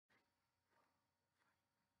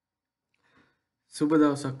සුබ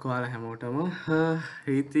දවසක් ඔයාලා හැමෝටම.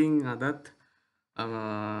 ඉතින් අදත්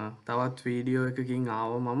තවත් වීඩියෝ එකකින්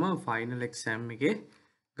ආව මම ෆයිනල් එක්සෑම් එකේ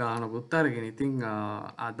ගානකුත් අරගෙන. ඉතින්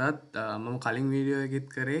අදත් මම කලින් වීඩියෝ එකෙත්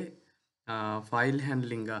කරේ ෆයිල්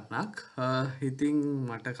හැන්ඩ්ලිං ගන්නක්. ඉතින්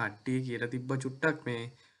මට කට්ටිය කියලා තිබ්බ චුට්ටක් මේ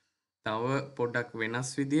තව පොඩ්ඩක් වෙනස්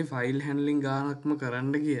විදිහේ ෆයිල් හැන්ඩ්ලිං ගානක්ම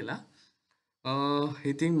කරන්න කියලා.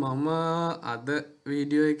 ඉතින් මම අද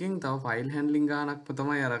වීඩියෝ එකෙන් තව ෆයිල් හැන්ඩ්ලිං ගානක්ම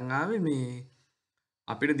තමයි අරන් ආවේ. මේ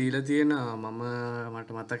අපිට දීලා තියෙන මට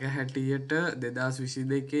මතක හැටියට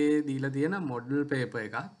 2022 දීලා තියෙන මොඩල් පේපර්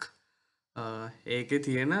එකක්. ඒකේ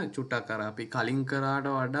තියෙන චුට්ටක් අර අපි කලින් කරාට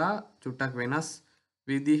වඩා චුට්ටක් වෙනස්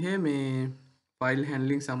විදිහේ මේ ෆයිල්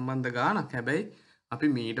හැන්ඩ්ලිං සම්බන්ධ ගානක්. හැබැයි අපි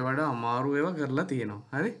මීට වඩා අමාරු ඒවා කරලා තියෙනවා.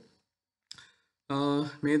 හරි.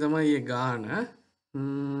 මේ තමයි ඒ ගාන.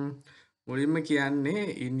 මුලින්ම කියන්නේ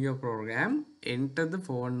in your program enter the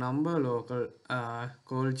phone number, local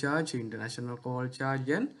call charge, international call charge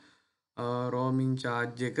and roaming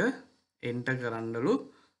charge එක enter කරන්නලු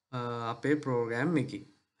අපේ ප්‍රෝග්‍රෑම් එකකින්.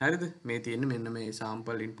 හරිද? මේ තියෙන්නේ මෙන්න මේ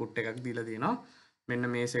sample input එකක් දීලා තියෙනවා. මෙන්න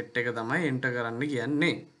මේ set එක තමයි enter කරන්න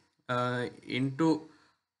කියන්නේ. into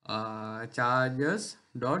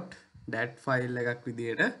charges.dat file එකක්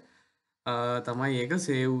විදියට තමයි ඒක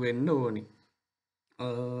සේව් වෙන්න ඕනි.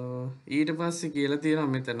 ඊට පස්සේ කියලා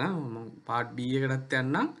තියෙනවා මෙතන පාර්ට් B එකටත්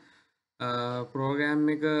යන්නම්. ප්‍රෝග්‍රෑම්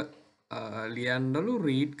එක ලියන්නලු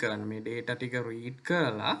රීඩ් කරන්න මේ ඩේටා ටික රීඩ්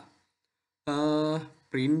කරලා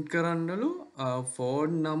ප්‍රින්ට් කරන්නලු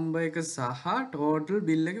ෆෝන් නම්බර් එක සහ ටෝටල්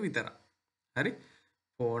බිල් එක විතරයි. හරි?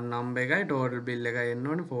 ෆෝන් නම්බර් එකයි ටෝටල් බිල් එකයි එන්න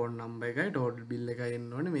ඕනේ. ෆෝන් නම්බර් එකයි ටෝටල් බිල් එකයි එන්න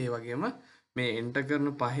ඕනේ. මේ වගේම මේ එන්ටර් කරන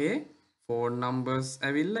පහේ ෆෝන් නම්බර්ස්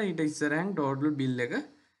ඇවිල්ලා ඊට ඉස්සරහින් ටෝටල් බිල් එක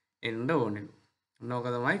එන්න ඕනෙලු. නෝක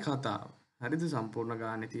තමයි කතාව. හරිද? සම්පූර්ණ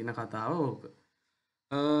ගානේ තියෙන කතාව ඕක.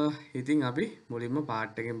 ඉතින් අපි මුලින්ම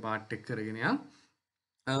පාර්ට් එකෙන් පාර්ට් එක කරගෙන යමු.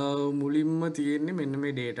 මුලින්ම තියෙන්නේ මෙන්න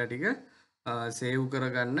මේ ඩේටා ටික සේව්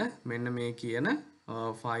කරගන්න මෙන්න මේ කියන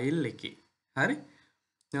ෆයිල් එකේ. හරි?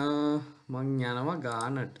 මං යනවා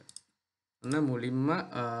ගානට. ඔන්න මුලින්ම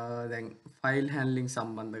දැන් ෆයිල් හැන්ඩ්ලිං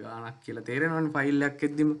සම්බන්ධ ගානක් කියලා තේරෙනවනේ ෆයිල් එකක්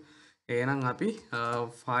එද්දිම. එහෙනම් අපි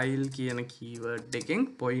ෆයිල් කියන කීවර්ඩ් එකෙන්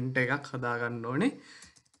පොයින්ට් එකක් හදාගන්න ඕනේ.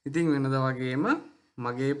 ඉතින් වෙනද වගේම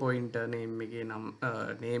මගේ පොයින්ටර් නේම් එකේ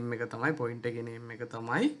නේම් එක තමයි පොයින්ට් එකේ නේම් එක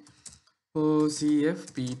තමයි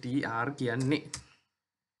CFPTR කියන්නේ.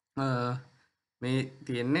 මේ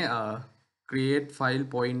තියෙන්නේ create file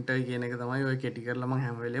pointer කියන එක තමයි ඔය කෙටි කරලා මම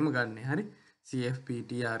හැම වෙලේම ගන්නෙ. හරි?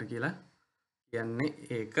 CFPTR කියලා කියන්නේ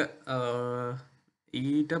ඒක.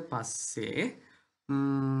 ඊට පස්සේ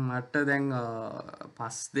මට දැන්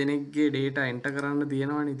 5 දෙනෙක්ගේ data enter කරන්න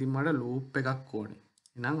තියෙනවනේ. ඉතින් මට loop එකක් ඕනේ.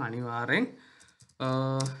 එහෙනම් අනිවාර්යෙන්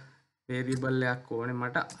variable එකක් ඕනේ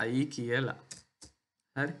මට I කියලා.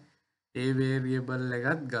 හරි? ඒ variable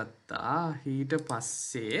එකත් ගත්තා. ඊට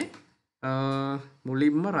පස්සේ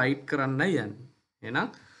මුලින්ම write කරන්නයි යන්නේ. එහෙනම්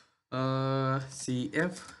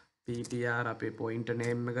CF PTR අපේ pointer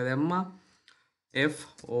name එක දැම්මා. F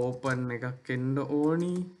open එකක් එන්න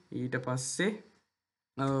ඕනි. ඊට පස්සේ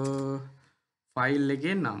ෆයිල්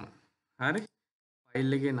එකේ නම. හරි? ෆයිල්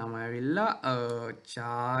එකේ නම ඇවිල්ලා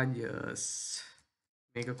charges.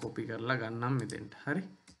 මේක copy කරලා ගන්නම් මෙතෙන්ට. හරි?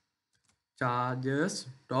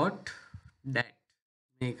 charges.dat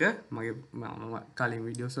මේක මගේ කලින්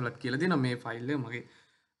වීඩියෝස් වලත් කියලා තියෙනවා මේ ෆයිල් එක මගේ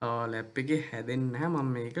ලැප් එකේ හැදෙන්නේ නැහැ මම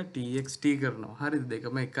මේක txt කරනවා හරිද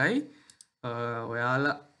දෙකම එකයි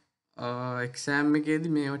ඔයාලා එක්සෑම්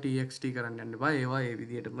එකේදී මේවා txt කරන්න යන්න එපා ඒවා ඒ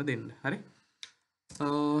විදිහටම දෙන්න හරි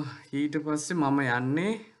ඊට පස්සේ මම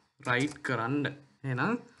යන්නේ write කරන්න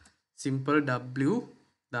එහෙනම් simple w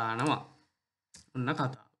දානවා ඔන්න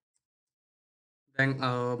කතාව දැන්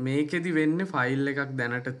මේකෙදි වෙන්නේ ෆයිල් එකක්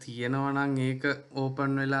දැනට තියෙනවා නම් ඒක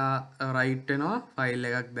ඕපන් වෙලා රයිට් වෙනවා ෆයිල්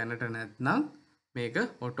එකක් දැනට නැත්නම් මේක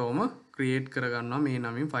ඔටෝම ක්‍රියේට් කරගන්නවා මේ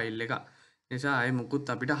නමින් ෆයිල් එක. නිසා ආයේ මුකුත්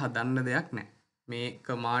අපිට හදන්න දෙයක් නැහැ. මේ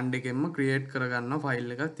කමාන්ඩ් එකෙන්ම ක්‍රියේට් කරගන්නවා ෆයිල්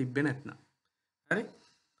එකක් තිබ්බේ නැත්නම්. හරි?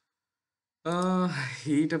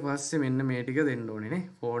 ඊට පස්සේ මෙන්න මේ ටික දෙන්න ඕනේ නේ.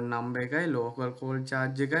 ෆෝන් නම්බර් එකයි, local call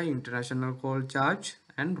charge එකයි, international call charge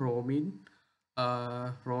and roaming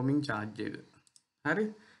charge එක. හරි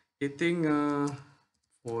ඉතිං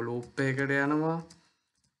for loop එකට යනවා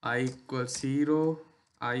I equals 0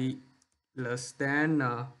 I less than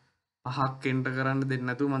පහක් එන්ටර් කරන්න දෙන්නේ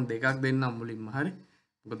නැතුව මම දෙකක් දෙන්නම් මුලින්ම හරි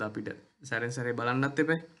මොකද අපිට සැරෙන් සැරේ බලන්නත්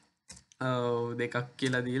එපා දෙකක්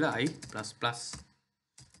කියලා දීලා I plus plus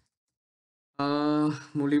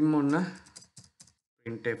මුලින්ම ඔන්න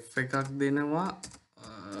printf එකක් දෙනවා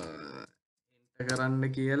එන්ටර් කරන්න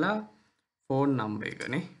කියලා ෆෝන් නම්බර්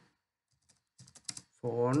එකනේ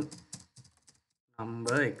ෆෝන්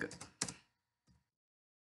නම්බර් එක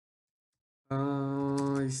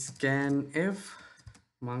ස්කෑන්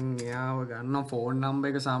මං එයාව ගන්න ෆෝන් නම්බ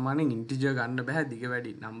එක සාමානෙන් ඉන්ටිජ ගන්න බැහැ දිග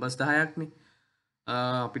වැඩි නම්බස් දහයක්න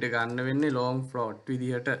අපිට ගන්න වෙන්නේ ලෝන් ෆලෝට්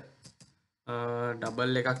විදිහට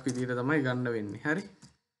ඩබල් එකක් විදිට තමයි ගන්න වෙන්නේ හරි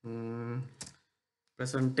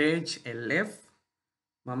ප්‍රසන්ටේජ් LF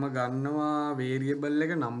මම ගන්නවා වේරියබල්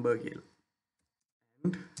එක නම්බර් කියල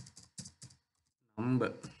නම්බ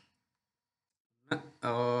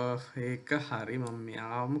ඒක හරි මම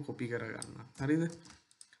මෙයාම කොපි කරගන්න හරිද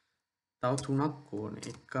තව තුනක් ඕන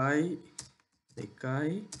එකයි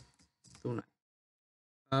දෙකයි තුනයි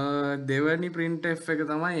දෙවැනි ප්‍රින්ට් එක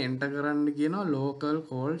තමයි එන්ට කරන්න කියනවා ලෝකල්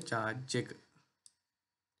කෝල් චාර්ජ් එක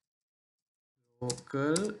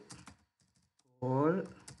ලෝකල් කෝල්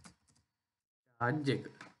චාර්ජ් එක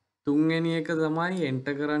තුන්වෙනි එක තමයි එන්ට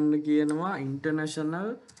කරන්න කියනවා ඉන්ටර්නැෂනල්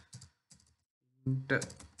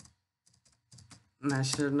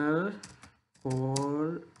නැෂනල් කෝල්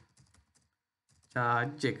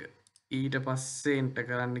චාර්ජ් එක ඊට පස්සේ එන්ට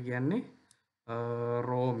කරන්න කියන්නේ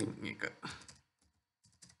රෝමින් එක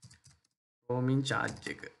රෝමින් චාර්ජ්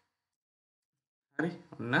එක හරි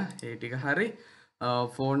ඔන්න ඒටික හරි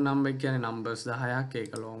ෆෝන් නම්බ කියන නම්බර්ස් 10ක්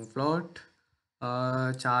ඒක ලෝන් ෆ්ලෝට්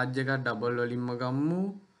චාර්ජ් එක ඩබල් වලින්ම ගම්මු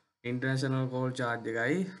ඉන්ටර්නැෂනල් කෝල් චාර්ජ්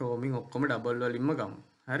එකයි රෝමින් ඔක්කොම ඩබල් වලින්ම ගමු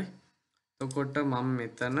හරි එතකොට මම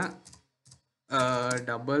මෙතන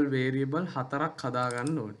ඩබල් වේරියබල් 4ක්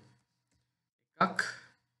හදාගන්න ඕනේ එකක්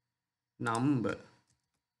නම්බ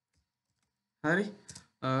හරි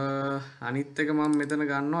අනිත් එක මම මෙතන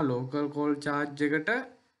ගන්නවා ලෝකල් කෝල් චාර්ජ් එකට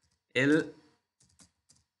L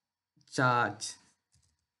චාර්ජ්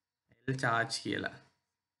කියලා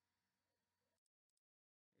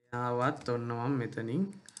එයාවත් ඔන්න මම මෙතනින්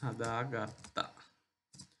හදාගත්තා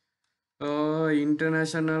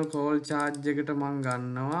ඉන්ටර්නැෂනල් කෝල් චාර්ජ් එකට මං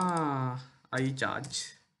ගන්නවා iCharge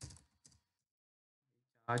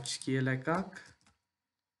කියලා එකක්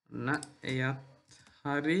එයත්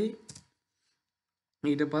හරි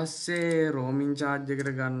ඊට පස්සේ රෝමින් චාර්ජ් එකට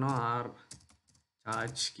ගන්නවා R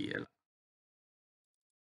charge කියලා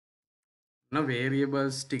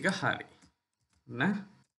වේරියබල්ස් ටික හරි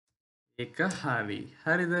එක හරි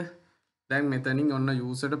හරිද දැන් මෙතනින් ඔන්න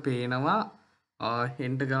යූසට පේනවා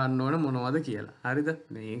හෙන්ට කරන්න ඕන මොනවද කියලා හරිද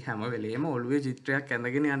මේ හැම වෙලේම ඔළුවේ චිත්‍රයක්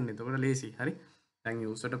ඇඳගෙන යන්න එතකොට ලේසි හරි දැන්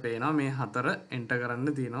යූසට පේනවා මේ හතර එන්ට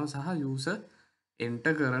කරන්න තියෙනවා සහ යූස එන්ට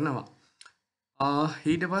කරනවා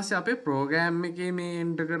ඊට පස්සේ අපේ ප්‍රෝග්‍රෑම් එකේ මේ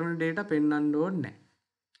එන්ට කරන ඩේටා පෙන්වන්න ඕනේ නැහැ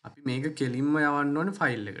අපි මේක කෙලින්ම යවන්න ඕනේ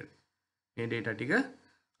ෆයිල් එකට මේ ඩේටා ටික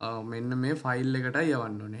මෙන්න මේ ෆයිල් එකටයි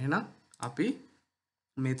යවන්න ඕනේ එහෙනම් අපි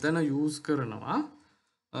මෙතන යූස් කරනවා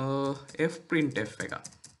fprintf එක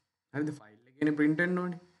හරිද ෆයිල් එකනේ print වෙන්න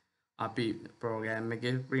ඕනේ අපි ප්‍රෝග්‍රෑම්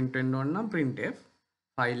එකේ print වෙන්න ඕන නම් printf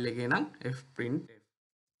ෆයිල් එකේ නම් fprintf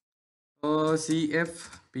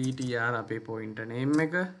cfptr අපේ pointer name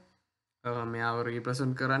එක මෙයාව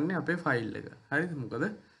represent කරන්නේ අපේ ෆයිල් එක හරිද මොකද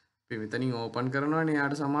අපි මෙතනින් ඕපන් කරනවානේ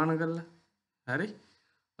යාට සමාන කරලා හරි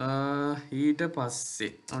ඊට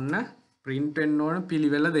පස්සේ ඔන්න print වෙන්න ඕන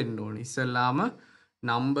පිළිවෙල දෙන්න ඕනේ ඉස්සෙල්ලාම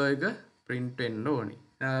නම්බර් එක print වෙන්න ඕනේ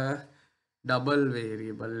ඩබල්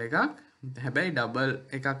වේරියබල් එකක් හැබැයි ඩබල්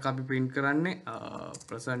එකක් අපි print කරන්නේ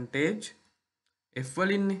percentage f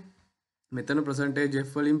වලින්නේ මෙතන percentage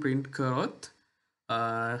f වලින් print කරොත්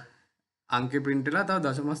අංක print වෙලා තව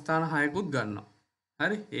දශම ස්ථාන 6කුත් ගන්නවා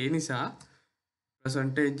හරි ඒ නිසා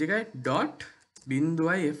percentage එකයි dot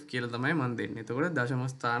බිංදුවයි f කියලා තමයි මම දෙන්නේ එතකොට දශම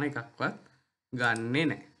ස්ථාන එකක්වත් ගන්නෙ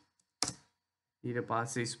නැහැ ඊට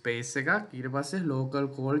පස්සේ ස්පේස් එකක් ඊට පස්සේ local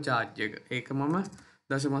call charge එක ඒක මම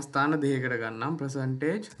දශම ස්ථාන දෙකකට ගන්නම්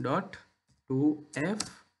percentage dot 2f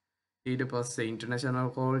ඊට පස්සේ international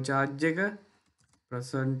call charge එක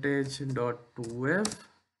percentage dot 2f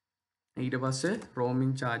ඊට පස්සේ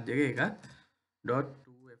roaming charge එක dot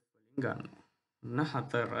 2f වලින් ගන්න ඔන්න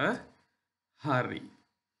හතර හරි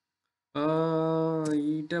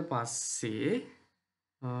ඊට පස්සේ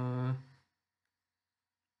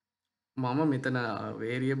මම මෙතන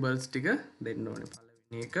වේරියබල්ස් ටික දෙන්න ඕනේ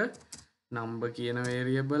පළවෙනි එක නම්බර් කියන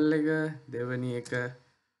වේරියබල් එක දෙවෙනි එක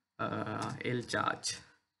L charge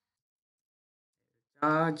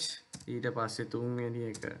ඊට පස්සේ තුන්වෙනි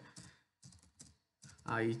එක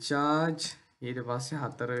I charge ඊට පස්සේ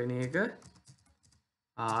හතරවෙනි එක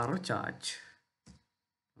R charge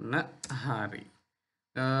ඔන්න හරි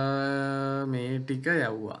මේ ටික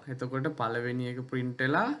යවුවා එතකොට පළවෙනි එක print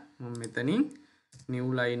වෙලා මම මෙතනින් new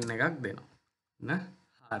line එකක් දෙනවා න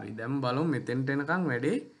හරි දැන් බලමු මෙතෙන්ට එනකන්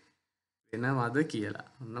වැඩේ වෙනවද කියලා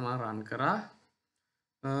ඔන්න මම රන් කරා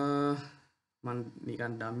මම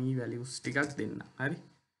නිකන් ඩමි වැලියුස් ටිකක් දෙන්න හරි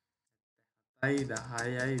 7යි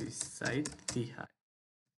 10යි 20යි 30යි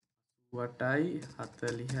 80යි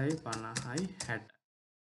 40යි 50යි 60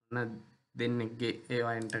 ඔන්න දෙන්නෙක්ගේ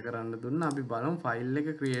ඒවා එන්ටර් කරන්න දුන්න අපි බලමු ෆයිල් එක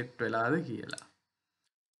ක්‍රියේට් වෙලාද කියලා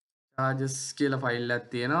charges කියලා ෆයිල් එකක්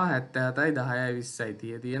තියෙනවා 77යි 10යි 20යි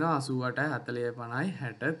 30 තියෙනවා 88යි 40යි 50යි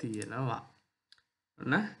 60 තියෙනවා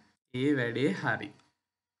ඔන්න ඒ වැඩේ හරි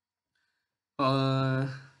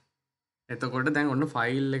එතකොට දැන් ඔන්න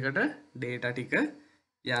ෆයිල් එකට ඩේට ටික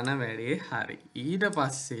යන වැඩේ හරි ඊට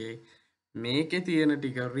පස්සේ මේකෙ තියෙන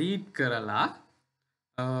ටික රීඩ් කරලා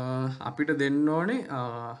අපිට දෙන්න ඕනේ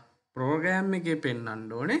ප්‍රෝග්‍රෑම් එකේ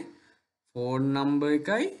පෙන්වන්න ඕනේ ෆෝන් නම්බර්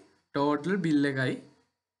එකයි ටෝටල් බිල් එකයි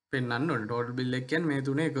පෙන්වන්න ඕනේ ටෝටල් බිල් එක කියන්නේ මේ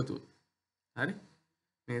තුනේ එකතුව හරි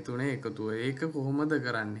මේ තුනේ එකතුව ඒක කොහොමද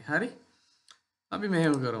කරන්නේ හරි අපි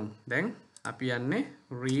මෙහෙම කරමු දැන් අපි යන්නේ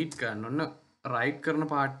රීඩ් කරන්න ඔන්න රයිට් කරන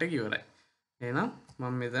පාර්ට් එක ඉවරයි එහෙනම්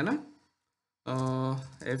මම මෙතන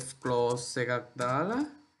F close එකක් දාලා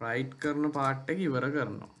රයිට් කරන පාර්ට් එක ඉවර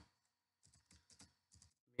කරනවා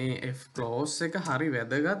මේ F close එක හරි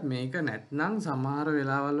වැදගත් මේක නැත්නම් සමහර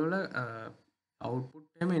වෙලාවල් වල අවුට්පුට්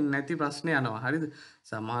එහෙම එන්නේ නැති ප්‍රශ්න යනවා හරිද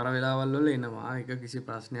සමහර වෙලාවල් වල එනවා ඒක කිසි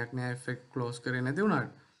ප්‍රශ්නයක් නෑ F එක close කරේ නැති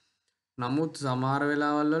වුණාට නමුත් සමහර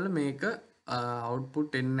වෙලාවල් වල මේක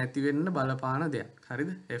අවුට්පුට් එන්නේ නැති වෙන්න බලපාන දෙයක්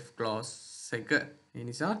හරිද F close එක ඒ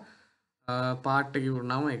නිසා පාර්ට් එක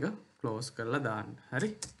ඉවරනම ඒක ක්ලෝස් කරලා දාන්න හරි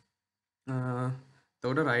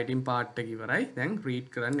එතකොට රයිටින් පාර්ට් එක ඉවරයි දැන් රීඩ්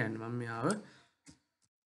කරන්න යන්න මම මෙයාව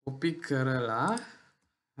කොපි කරලා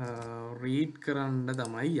රීඩ් කරන්න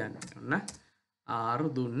තමයි යන්නේ ඔන්න R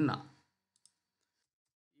දුන්නා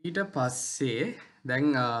ඊට පස්සේ දැන්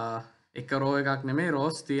එක රෝ එකක් නෙමෙයි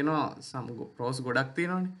රෝස් තියෙනවා රෝස් ගොඩක්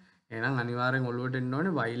තියෙනවානේ එහෙනම් අනිවාර්යෙන් ඔලුවට එන්න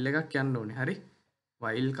ඕනේ වයිල් එකක් යන්න ඕනේ හරි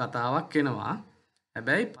වයිල් කතාවක් එනවා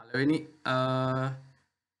හැබැයි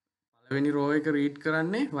පළවෙනි රෝ එක රීඩ්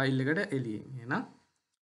කරන්නේ වයිල් එකට එළියෙන් එහෙනම්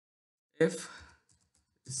f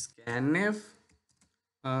scanf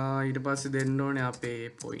ඊට පස්සේ දෙන්න ඕනේ අපේ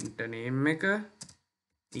pointer name එක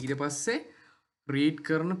ඊට පස්සේ රීඩ්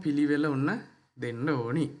කරන පිළිවෙල ඔන්න දෙන්න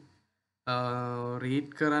ඕනි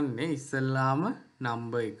රීඩ් කරන්නේ ඉස්සෙල්ලාම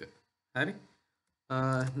නම්බර් එක හරි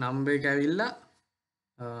නම්බර් එක ඇවිල්ලා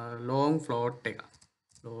long float එක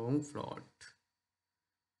long float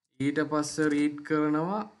ඊට පස්සේ රීඩ්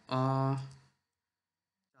කරනවා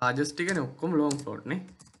charges ටිකනේ ඔක්කොම long float නේ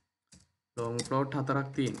long float හතරක්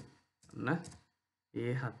තියෙනවා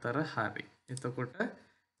ඒ හතර හරි එතකොට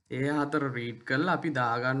ඒ හතර රීඩ් කරලා අපි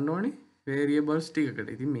දාගන්න ඕනේ variables ටිකකට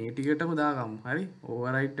ඉතින් මේ ටිකටම දාගමු හරි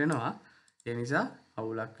override වෙනවා ඒ නිසා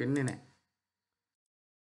අවුලක් වෙන්නේ නැහැ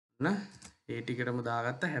න ඒ ටිකටම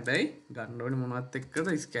දාගත්ත හැබැයි ගන්න ඕනේ මොනවත් එක්කද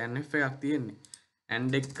scanf එකක් තියෙන්නේ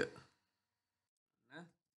and එක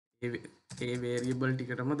ඒ වේරියබල්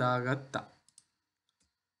ටිකටම දාගත්තා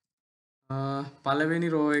පළවෙනි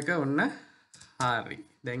රෝ එක ඔන්න හරි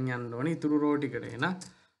දැන් යන්න ඕනේ ඉතුරු රෝ ටිකට එන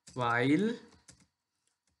while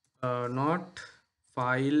not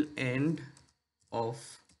file end of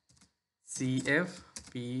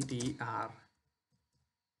cfptr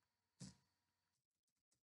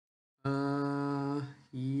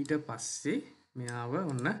ඊට පස්සේ මෙයාව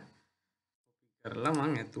ඔන්න කරලා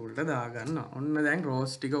මං ඇතුළට දාගන්න ඔන්න දැන්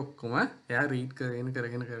රෝස් ටික ඔක්කොම එයා රීඩ්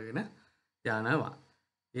කරගෙන යනවා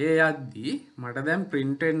ඒ යද්දී මට දැන්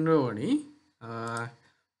print එන්න ඕනි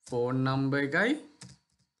ෆෝන් නම්බර් එකයි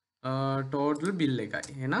total bill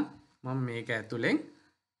එකයි එහෙනම් මම මේක ඇතුලෙන්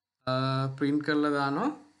print කරලා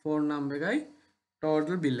දානවා ෆෝන් නම්බර් එකයි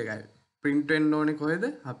total bill එකයි print වෙන්න ඕනේ කොහෙද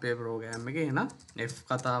අපේ program එකේ එහෙනම් f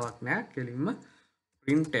කතාවක් නෑ කෙලින්ම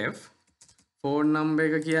printf ෆෝන් නම්බර්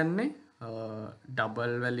එක කියන්නේ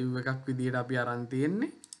ඩබල් වැලියු එකක් විදිහට අපි අරන්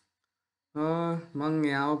තියෙන්නේ මං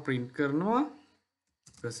එයාව print කරනවා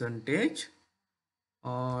percentage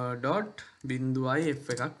dot බිඳුවයි f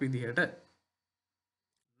එකක් විදිහට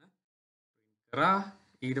කරා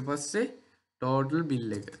ඊට පස්සේ total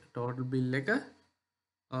bill එක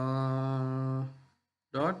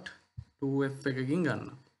dot 2f එකකින් ගන්න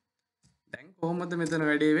දැන් කොහොමද මෙතන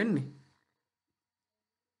වැඩේ වෙන්නේ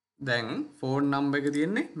දැන් ෆෝන් නම්බර් එක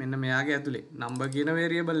තියෙන්නේ මෙන්න මෙයාගේ ඇතුලේ නම්බර් කියන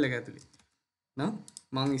වේරියබල් එක ඇතුලේ නෝ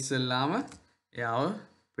මං ඉස්සෙල්ලාම එයාව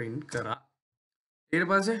print කරා ඊට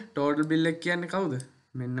පස්සේ total bill එක කියන්නේ කවුද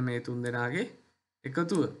මෙන්න මේ තුන් දෙනාගේ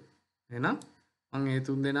එකතුව එහෙනම් මං මේ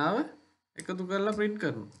තුන් දෙනාව එකතු කරලා print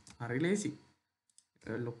කරනවා හරි ලේසි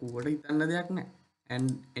ලොකුවට හිතන්න දෙයක් නැහැ and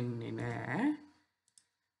එන්නේ නැහැ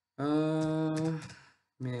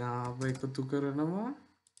මෙයාව එකතු කරනවා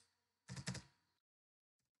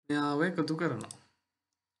මෙයාව එකතු කරනවා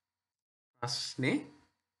ප්‍රශ්නේ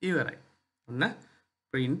ඉවරයි ඔන්න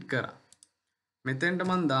print කරා මෙතෙන්ට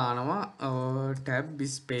මම දානවා tab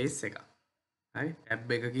space එක හරි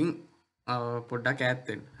tab එකකින් පොඩ්ඩක් ඈත්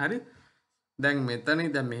වෙන්න හරි දැන් මෙතන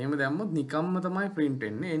දැන් මෙහෙම දැම්මොත් නිකම්ම තමයි print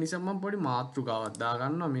වෙන්නේ. ඒ නිසා මම පොඩි මාතෘකාවක්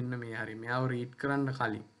දාගන්නවා මෙන්න මේ හරි. මෙයාව read කරන්න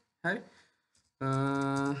කලින්. හරි.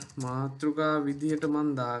 මාතෘකා විදිහට මම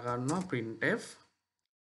දාගන්නවා printf.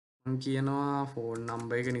 මම කියනවා phone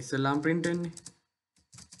number එක ඉස්සෙල්ලාම print වෙන්නේ.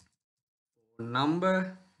 phone number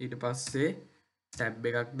ඊට පස්සේ tab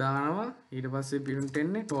එකක් දානවා. ඊට පස්සේ print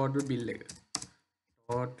වෙන්නේ total bill එක.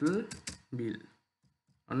 total bill.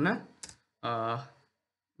 ඔන්න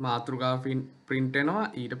මාතෘකාව print වෙනවා.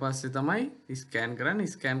 ඊට පස්සේ තමයි scan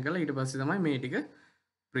කරන්නේ. scan කරලා ඊට පස්සේ තමයි මේ ටික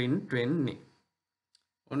print වෙන්නේ.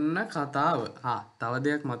 ඔන්න කතාව. තව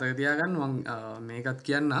දෙයක් මතක තියාගන්න මම මේකත්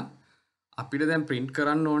කියන්නම්. අපිට දැන් print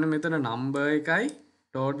කරන්න ඕනේ මෙතන number එකයි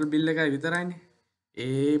total bill එකයි විතරයිනේ.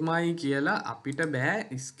 ඒමයි කියලා අපිට බෑ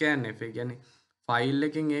scan එක. ඒ කියන්නේ ෆයිල්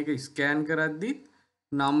එකෙන් ඒක scan කරද්දි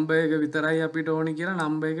number එක විතරයි අපිට ඕනේ කියලා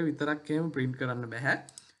number එක විතරක් එහෙම print කරන්න බෑ.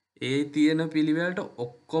 ඒ තියෙන පිළිවෙලට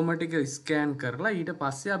ඔක්කොම ටික ස්කෑන් කරලා ඊට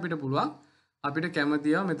පස්සේ අපිට පුළුවන් අපිට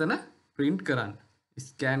කැමතිව මෙතන print කරන්න.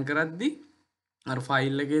 ස්කෑන් කරද්දි අර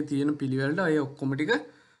ෆයිල් එකේ තියෙන පිළිවෙලට අය ඔක්කොම ටික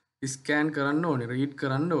ස්කෑන් කරන්න ඕනේ, රීඩ්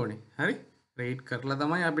කරන්න ඕනේ. හරි? රීඩ් කරලා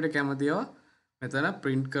තමයි අපිට කැමතිව මෙතන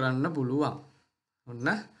print කරන්න පුළුවන්. ඔන්න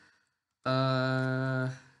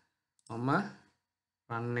මම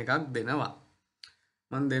run එකක් දෙනවා.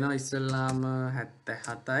 මම දෙනවා ඉස්සෙල්ලාම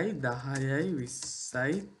 77යි 10යි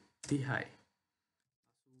 20යි 30යි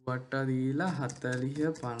 80ට දීලා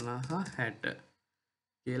 40 50 60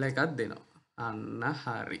 කියලා එකක් දෙනවා. අන්න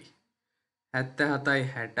හරි. 77යි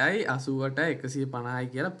 60යි 80ට 150යි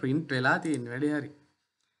කියලා print වෙලා තියෙන වැඩි හරි.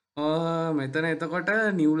 මෙතන එතකොට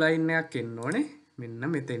new line එකක් එන්න ඕනේ. මෙන්න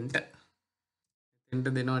මෙතෙන්ට. මෙතෙන්ට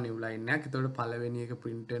දෙනවා new line එකක්. එතකොට පළවෙනි එක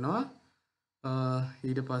print වෙනවා.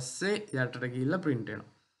 ඊට පස්සේ යටට ගිහිල්ලා print වෙනවා.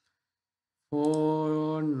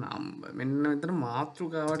 phone number මෙන්න මෙතන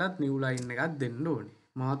මාතෘකාවටත් new line එකක් දෙන්න ඕනේ.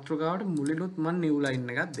 මාතෘකාවට මුලිනුත් මම new line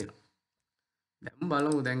එකක් දෙනවා. දැන්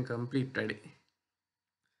බලමු දැන් complete වැඩේ.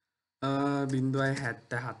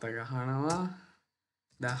 0.77 ගහනවා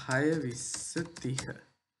 10 20 30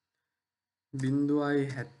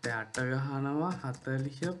 0.78 ගහනවා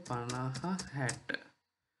 40 50 60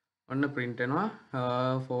 ඔන්න print වෙනවා.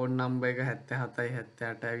 phone number එක 77යි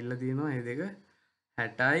 78 ඇවිල්ලා තියෙනවා. මේ දෙක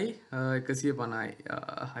 60යි 150යි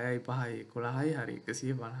 6යි 5යි 11යි හරි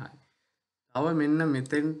 150යි. තව මෙන්න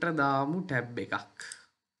මෙතෙන්ට දාමු ටැබ් එකක්.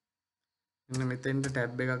 මෙන්න මෙතෙන්ට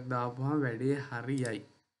ටැබ් එකක් දාපුවම වැඩේ හරියයි.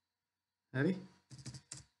 හරි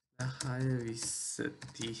 10 20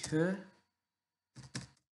 30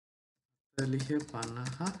 40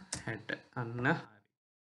 50 60 අන්න හරි.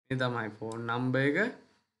 මේ තමයි phone number එක.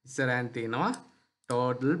 ඉස්සරහින් තියෙනවා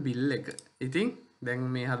total bill එක. ඉතින් දැන්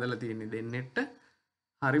මේ හදලා තියෙන්නේ දෙන්නෙට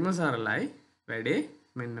හරිම සරලයි. වැඩේ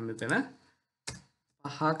මෙන්න මෙතන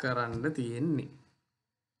පහ කරන්න තියෙන්නේ.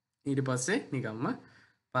 ඊට පස්සේ නිකම්ම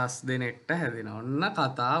 5 දෙනෙක්ට හැදෙනවා. ඔන්න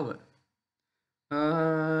කතාව.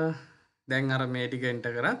 දැන් අර මේ ටික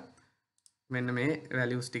එන්ටර් කරත් මෙන්න මේ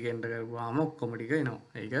values ටික එන්ටර් කරපුවාම ඔක්කොම ටික එනවා.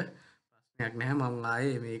 ඒක ප්‍රශ්නයක් නැහැ. මම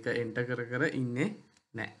ආයේ මේක එන්ටර් කර ඉන්නේ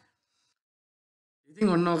නැහැ. ඉතින්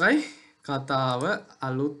ඔන්න ඔකයි කතාව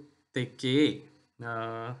අලුත් එකේ.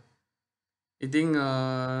 ඉතින්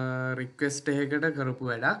රික්වෙස්ට් එකකට කරපු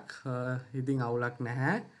වැඩක්. ඉතින් අවුලක්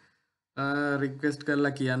නැහැ. රික්වෙස්ට්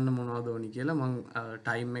කරලා කියන්න මොනවද ඕනි කියලා මම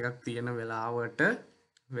ටයිම් එකක් තියෙන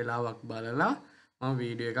වෙලාවක් බලලා මම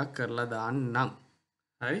වීඩියෝ එකක් කරලා දාන්නම්.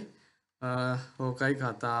 හරි? ඕකයි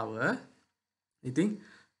කතාව. ඉතින්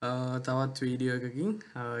තවත් වීඩියෝ එකකින්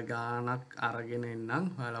ගානක් අරගෙන එන්නම්.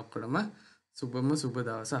 ඔයාලා ඔක්කොටම සුබම සුබ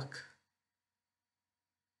දවසක්.